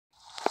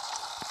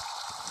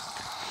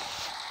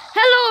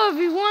Hello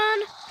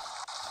everyone!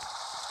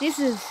 This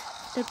is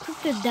the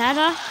Cryptid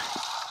Data,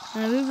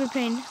 and we've been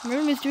playing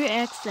Murder Mystery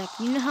X. Like,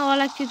 you know how I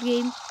like this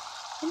game.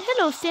 And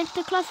hello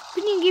Santa Claus,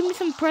 can you give me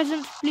some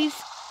presents please?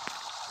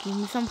 Give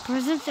me some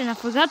presents, and I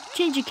forgot to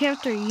change the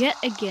character yet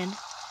again.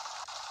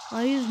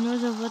 I use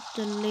noise of what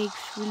the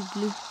lake's real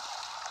blue.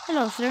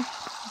 Hello sir,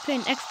 you're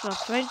playing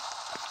Xbox, right?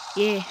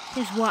 Yeah,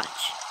 his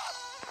watch.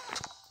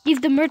 He's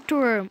the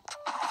murderer.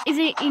 Is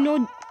it,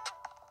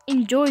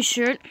 enjoy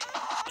shirt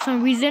for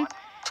some reason.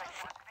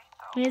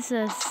 It's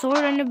a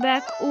sword on the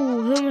back.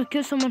 Ooh, he's gonna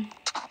kill someone.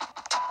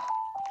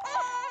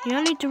 You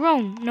don't need to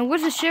roam. Now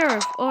where's the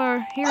sheriff or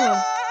hero?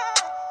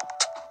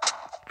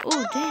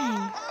 Oh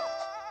dang.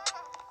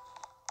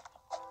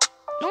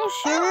 No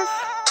sheriff?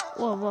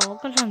 Whoa,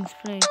 what song is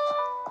playing?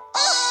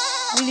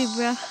 Really,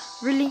 bruh?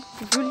 Really?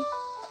 Really?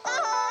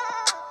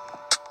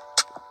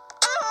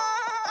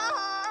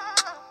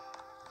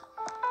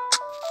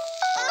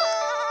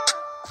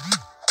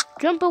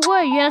 Jump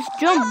away, yes,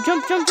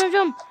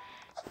 jump.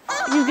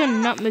 He's gonna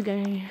not make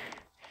it in.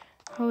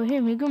 Oh, hey,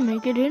 we gonna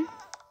make it in.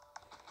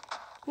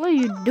 What are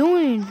you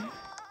doing?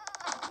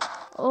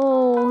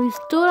 Oh, he's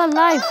still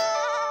alive.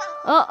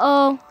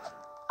 Uh-oh.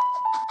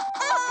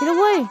 Get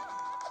away.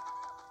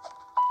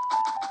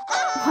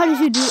 How did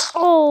you do?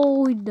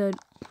 Oh, he died.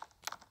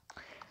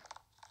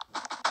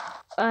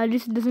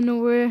 Alice doesn't know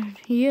where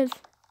he is.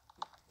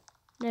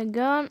 The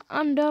gun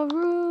on the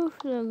roof.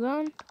 The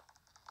gun.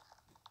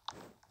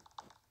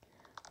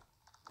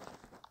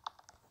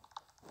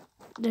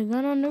 The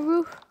gun on the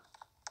roof.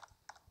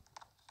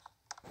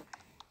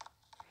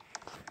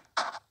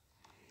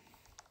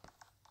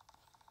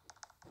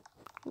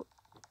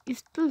 He's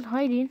still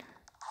hiding.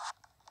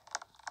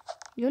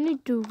 You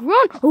need to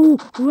run. Oh,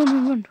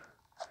 run.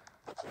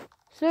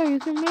 Sir, you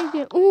can make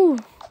it. Ooh.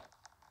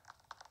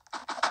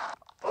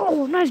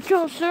 Oh, nice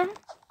job, sir.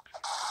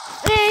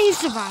 Hey, he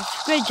survived.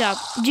 Great job.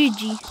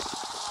 GG.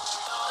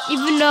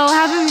 Even though I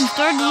haven't even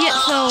started yet,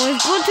 so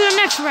let's go to the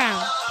next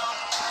round.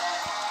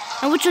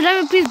 And would you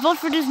let me please vote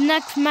for this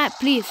next map,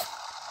 please?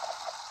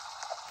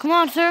 Come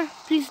on, sir.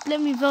 Please let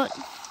me vote.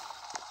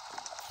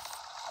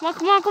 Come on.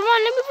 Let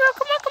me vote.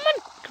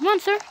 Come on,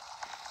 sir.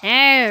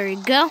 There we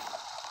go.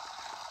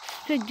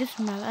 Let's pick this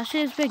map. I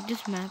should just pick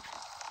this map.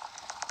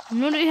 I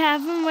know that you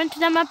haven't went to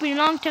that map in a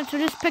long time, so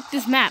just pick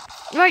this map.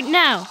 Right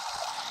now.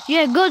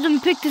 Yeah, go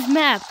and pick this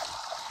map.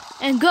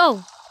 And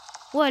go.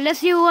 Well, let's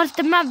see who wants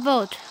the map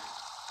vote.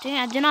 Dang,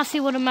 I did not see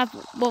what the map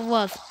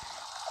was.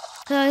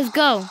 So let's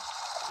go.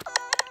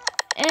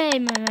 Hey,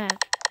 my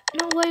map.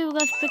 No way you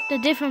guys picked a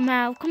different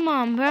map. Come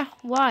on, bruh.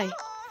 Why?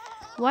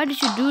 Why did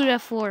you do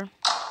that for?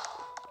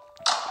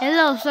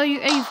 Hello, so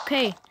you're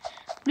AFK.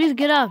 Please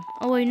get up.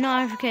 Oh, wait, no,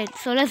 AFK.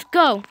 So let's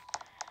go.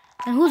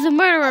 And who's the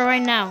murderer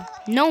right now?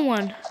 No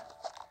one.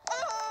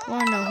 I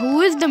want to know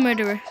who is the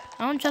murderer.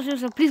 I don't trust you,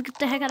 so please get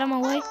the heck out of my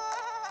way.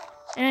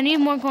 And I need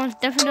more coins.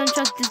 Definitely don't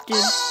trust this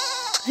dude.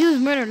 He was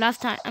murdered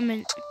last time.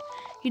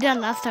 He died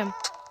last time.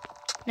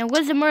 Now,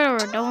 where's the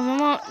murderer? The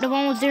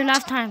one was there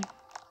last time.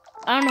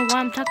 I don't know why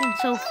I'm talking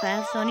so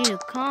fast, so I need to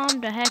calm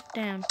the heck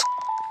down.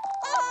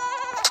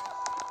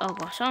 Oh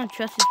gosh, I don't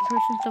trust this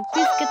person, so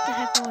please get the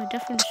heck away.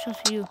 Definitely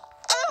trust you.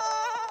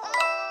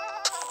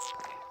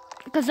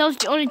 Because that was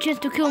the only chance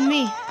to kill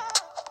me.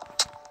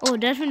 Oh,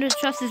 definitely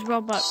trust this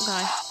robot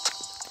guy.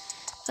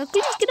 So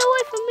please get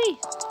away from me.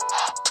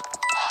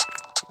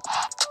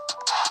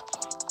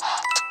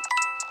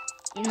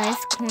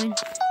 Nice coin.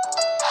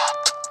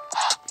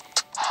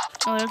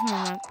 Oh, that's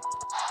my map.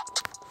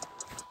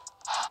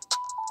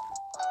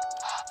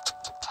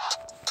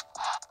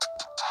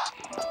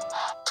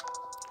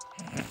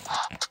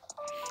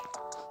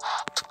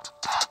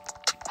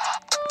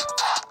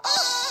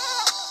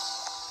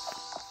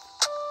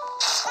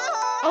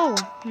 Oh,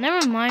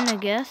 never mind, I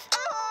guess.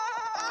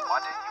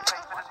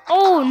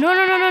 Oh, no.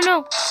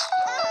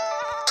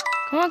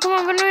 Come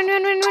on, run.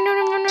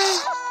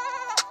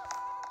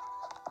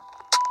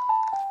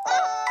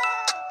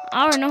 I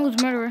already know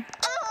who's murderer.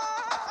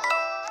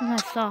 I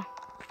saw.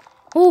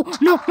 Oh,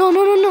 no.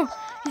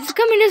 He's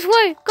coming this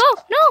way. Go,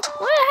 no.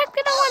 Why the heck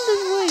did I run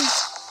this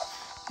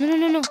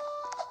way? No.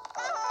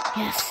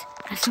 Yes,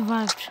 I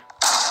survived.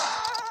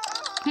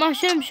 Come on,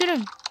 shoot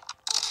him.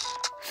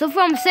 So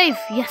far, I'm safe.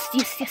 Yes.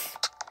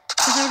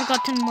 Because I already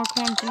got 10 more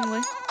coins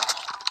anyway.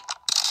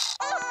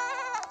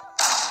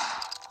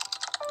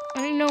 I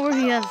don't know where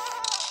he is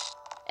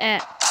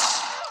at.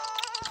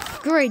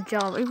 Great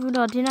job, even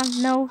though I did not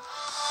know.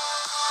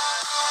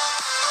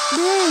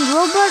 Dang,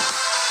 robot.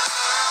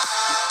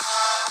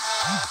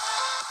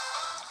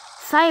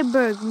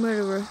 Cyborg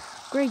murderer.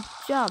 Great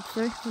job,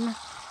 sir.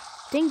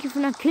 Thank you for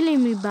not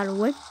killing me, by the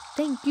way.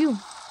 Thank you.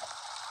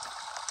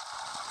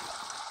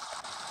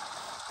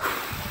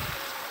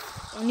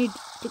 I need to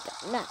take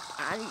a nap.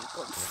 I need to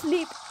go to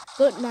sleep.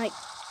 Good night.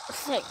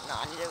 Say, no,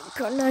 I need to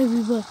go night,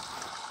 everybody.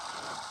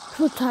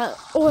 So tired.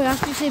 Oh, I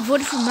actually say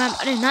voted for map.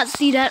 I did not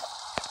see that.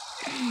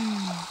 I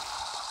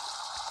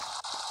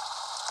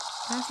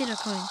don't see that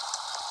coming.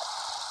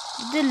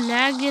 Did the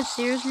lag just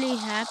seriously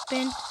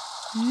happen?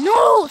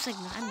 No! It's like,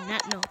 no, I did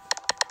not know.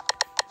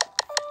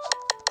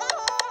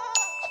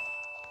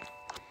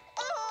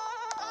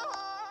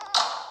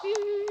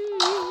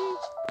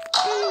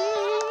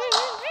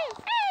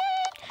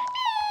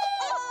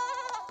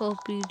 Oh,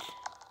 please.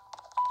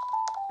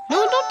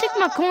 No, don't take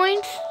my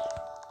coins.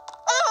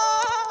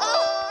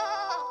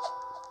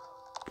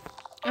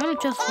 I don't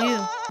trust you.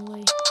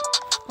 Wait.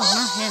 Oh,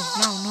 not him.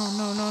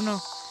 No.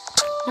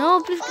 No,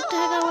 please get the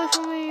heck away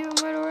from me, you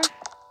murderer.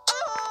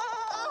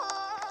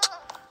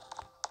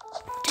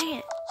 Dang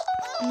it.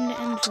 I'm in the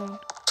end zone.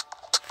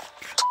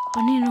 I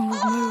need to know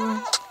who's murderer.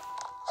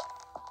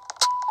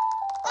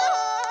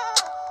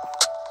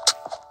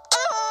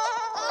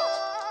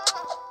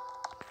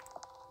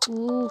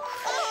 Ooh.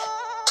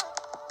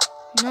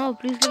 No,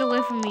 please get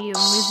away from me, you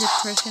music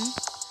person.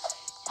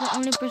 You're the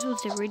only person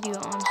with the radio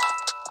on.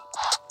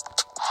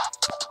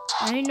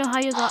 I didn't know how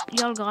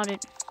y'all got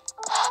it.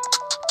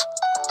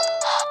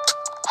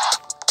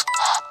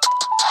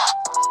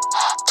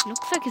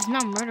 Looks like it's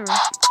not murderer.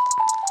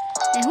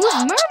 And who's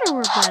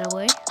murderer, by the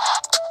way?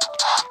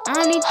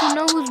 I need to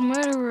know who's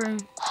murderer.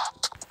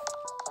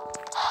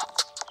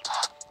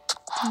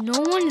 No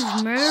one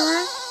is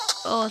murderer?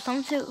 Oh,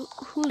 someone said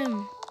who's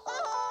him?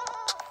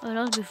 Oh,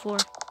 that was before.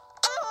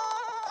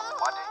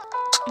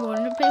 I want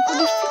to pay for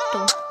this shit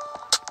though.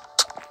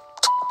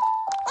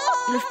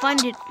 Let's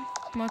find it.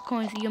 More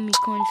coins, yummy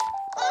coins.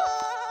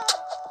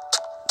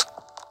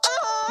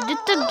 Did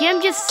the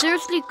game just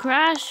seriously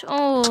crash?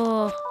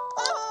 Oh.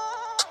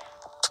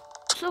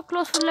 So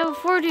close for level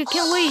 40,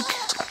 can't wait.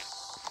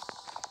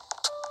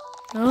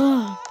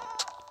 Oh.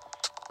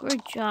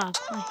 Great job.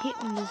 I hate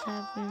when this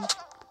happens.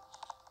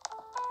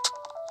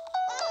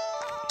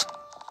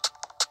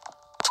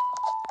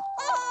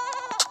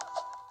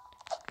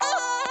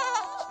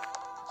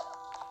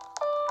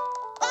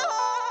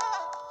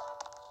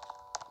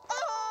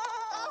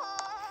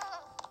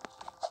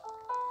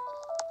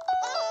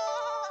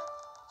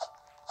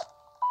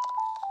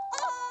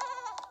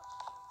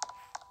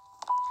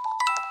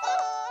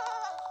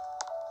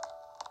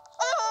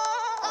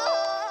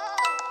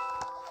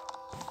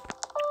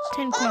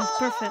 Coins,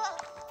 perfect.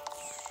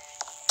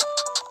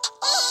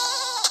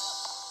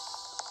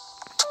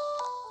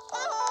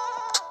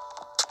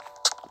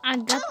 I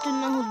got to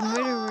know who's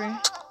murderer.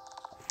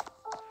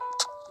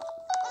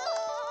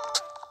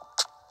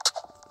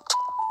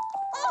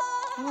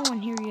 No one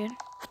here yet.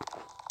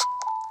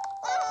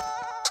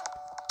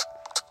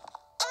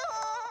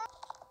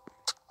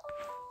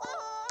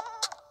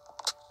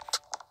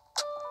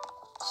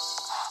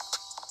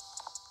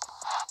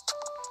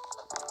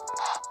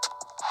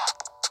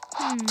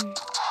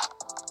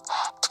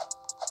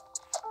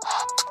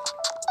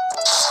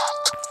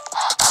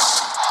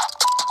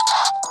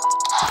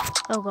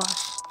 Oh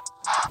gosh.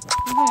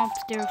 I'm going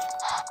upstairs.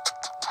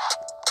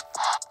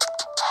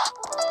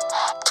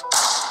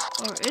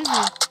 Or is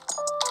it?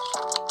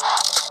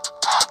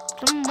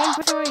 One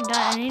person already died,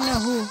 I didn't know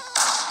who.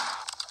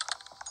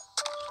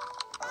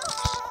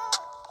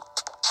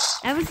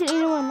 I haven't seen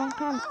anyone in a long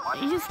time.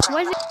 It just,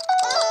 why is it?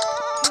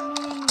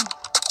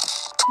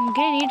 I'm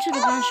getting used to the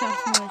gunshot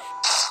noise.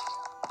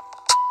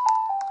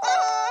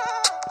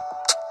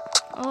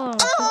 Oh,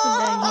 people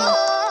died here.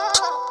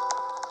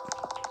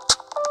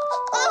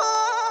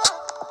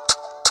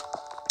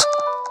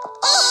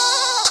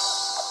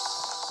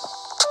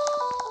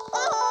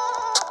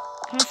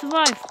 Can I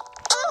survive?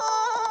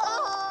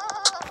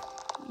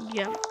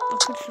 Yeah, I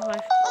could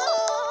survive.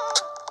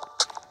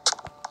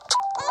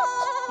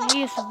 Yeah,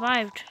 you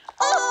survived.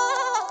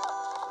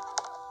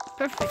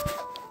 Perfect.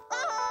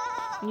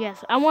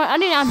 Yes, I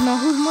did not know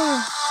who's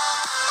more.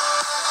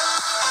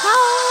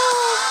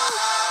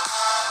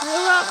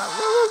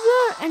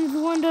 And the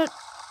one that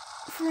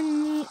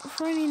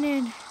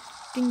Ferdinand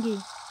thingy.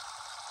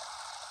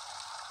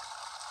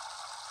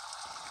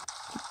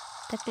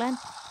 The clan.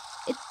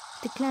 It's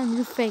the clan.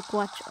 You fake.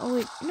 Watch. Oh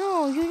wait,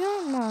 no, you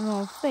don't.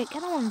 No, fake. I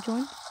don't want to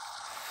join.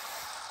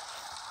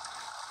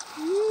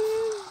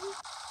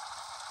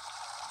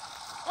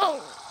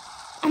 Oh,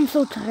 I'm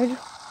so tired.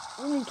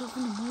 Only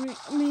talking in the morning.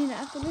 I mean,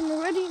 afternoon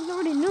already. It's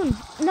already noon.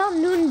 Not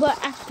noon,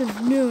 but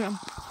afternoon.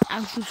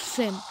 I'm so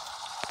sim.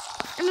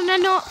 And then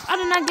I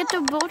did not get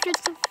the bullshit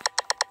stuff.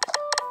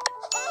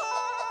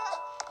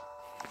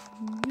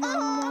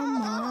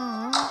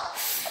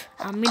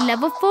 I'm in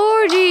level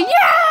 40. Yeah!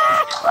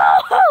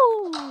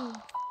 Woohoo!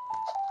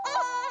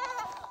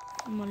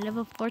 I'm on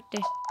level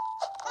 40.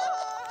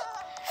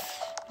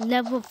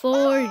 Level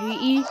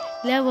 40.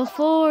 Level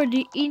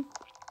 40.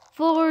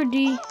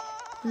 40.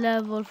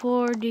 Level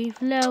 40.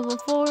 Level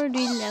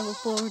 40. Level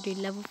 40.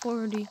 Level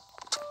 40.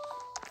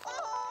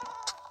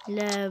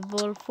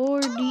 Level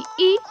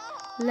 40.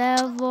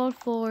 Level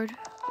 4.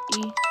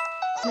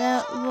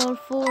 Level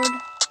 4.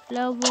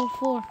 Level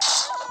 4.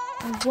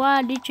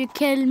 Why did you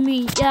kill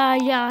me?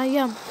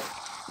 Yeah.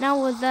 Now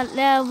was at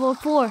level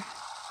 4.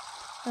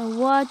 And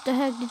what the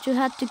heck did you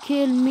have to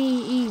kill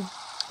me?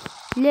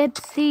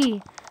 Let's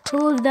see.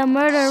 Who's the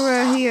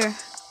murderer here?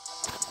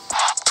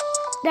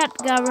 That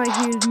guy right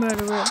here is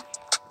murderer.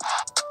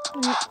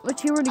 But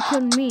he already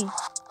killed me.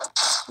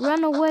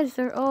 Run away,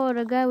 sir. Oh,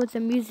 the guy with the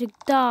music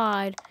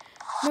died.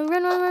 No,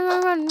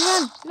 run.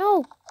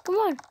 No, come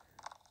on.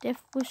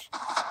 Death wish.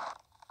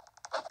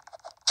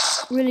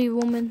 Really,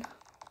 woman.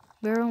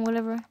 Girl,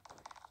 whatever.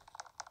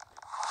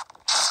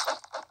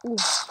 Ooh.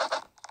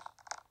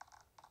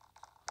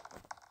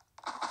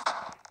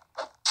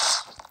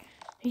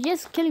 He's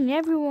just killing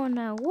everyone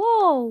now.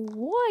 Whoa,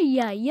 why,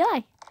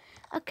 yeah.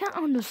 I can't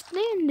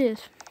understand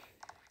this.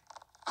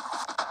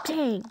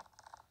 Dang.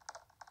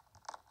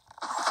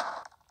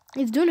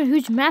 He's doing a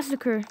huge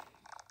massacre.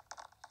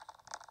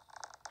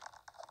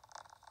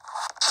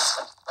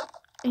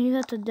 And he's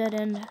at the dead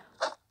end.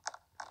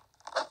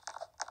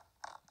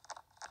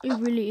 It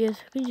really is.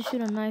 He just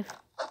shoot a knife.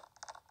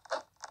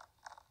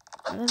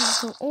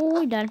 Oh,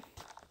 he died.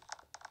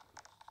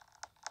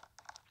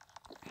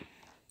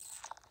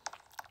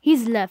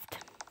 He's left.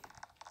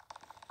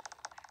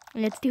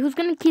 Let's see who's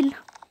gonna kill.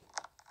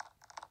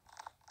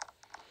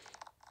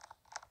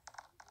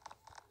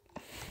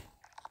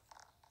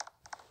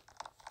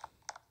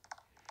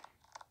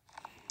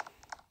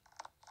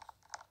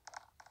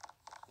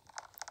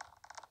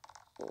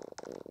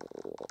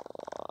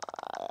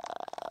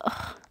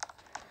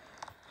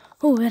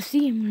 Oh, I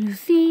see him. You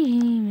see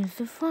him. It's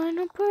the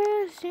final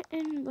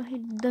person, but he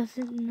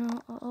doesn't know.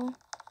 Oh,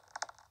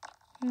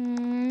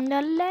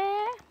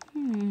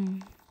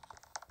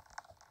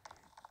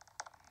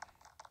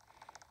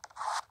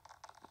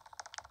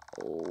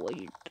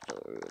 wait,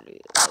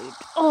 early.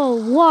 Oh,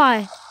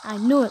 why? I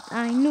knew it.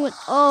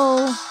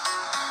 Oh,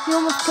 he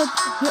almost killed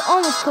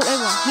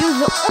everyone. He was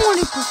the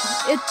only person.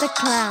 It's the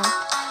clown.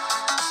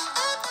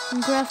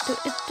 Congrats to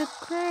it's the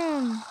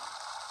clown.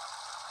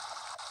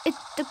 It's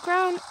the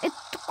clown. It's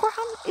the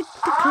clown. It's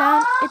the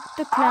clown. It's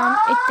the clown.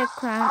 It's the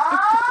clown.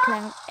 It's the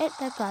clown. It's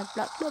the clown.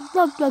 Blah blah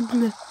blah blah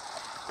blah.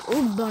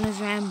 Oh, bonus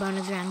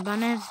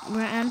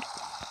round.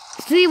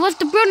 See, what's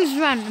the bonus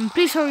round? And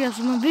please hurry up,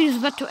 so my video is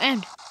about to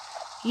end.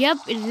 Yep,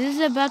 it is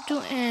about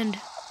to end.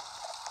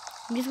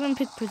 I'm just gonna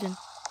pick prison.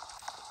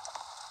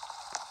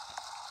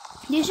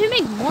 They should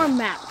make more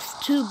maps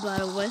too, by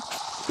the way.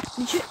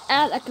 They should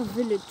add like a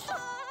village.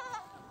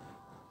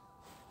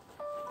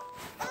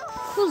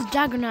 Who's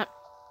Juggernaut?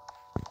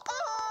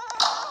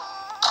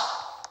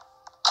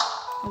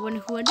 I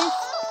wonder who it is.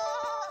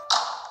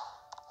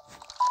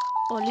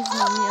 Oh, at least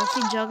not me. I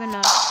see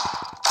Juggernaut.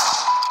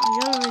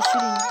 You're already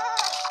shooting.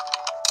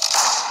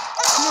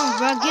 Come on,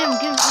 bro. Get him.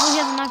 Oh, he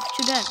has a knife to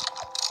shoot that.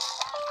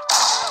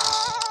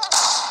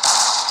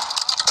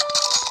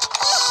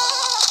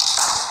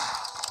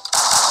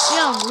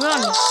 Yo,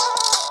 run.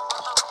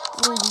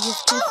 Oh, he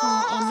just killed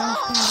someone. Oh, now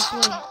he's coming this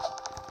way.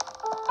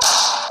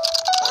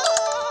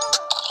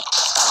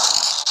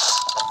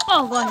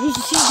 Oh, God. He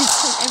just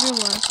killed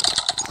everyone.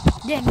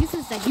 Damn, this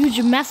is a huge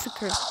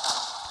massacre.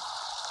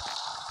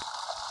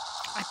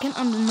 I can't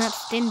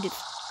understand it.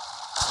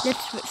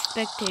 Let's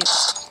respect it.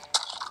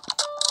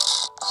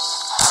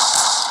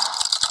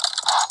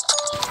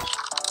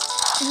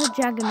 It's a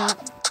Juggernaut.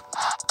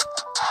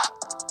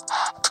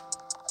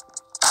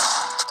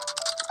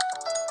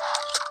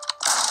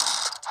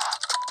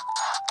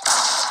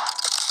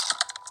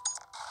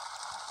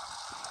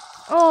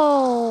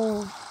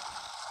 Oh,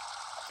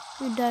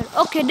 we died.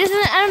 Okay, this is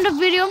the end of the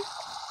video.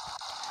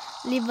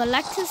 Leave a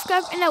like,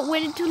 subscribe, and I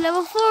went into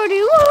level 40.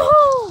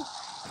 Woohoo!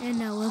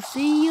 And I will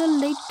see you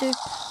later.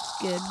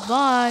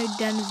 Goodbye,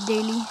 Dennis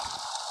Daily.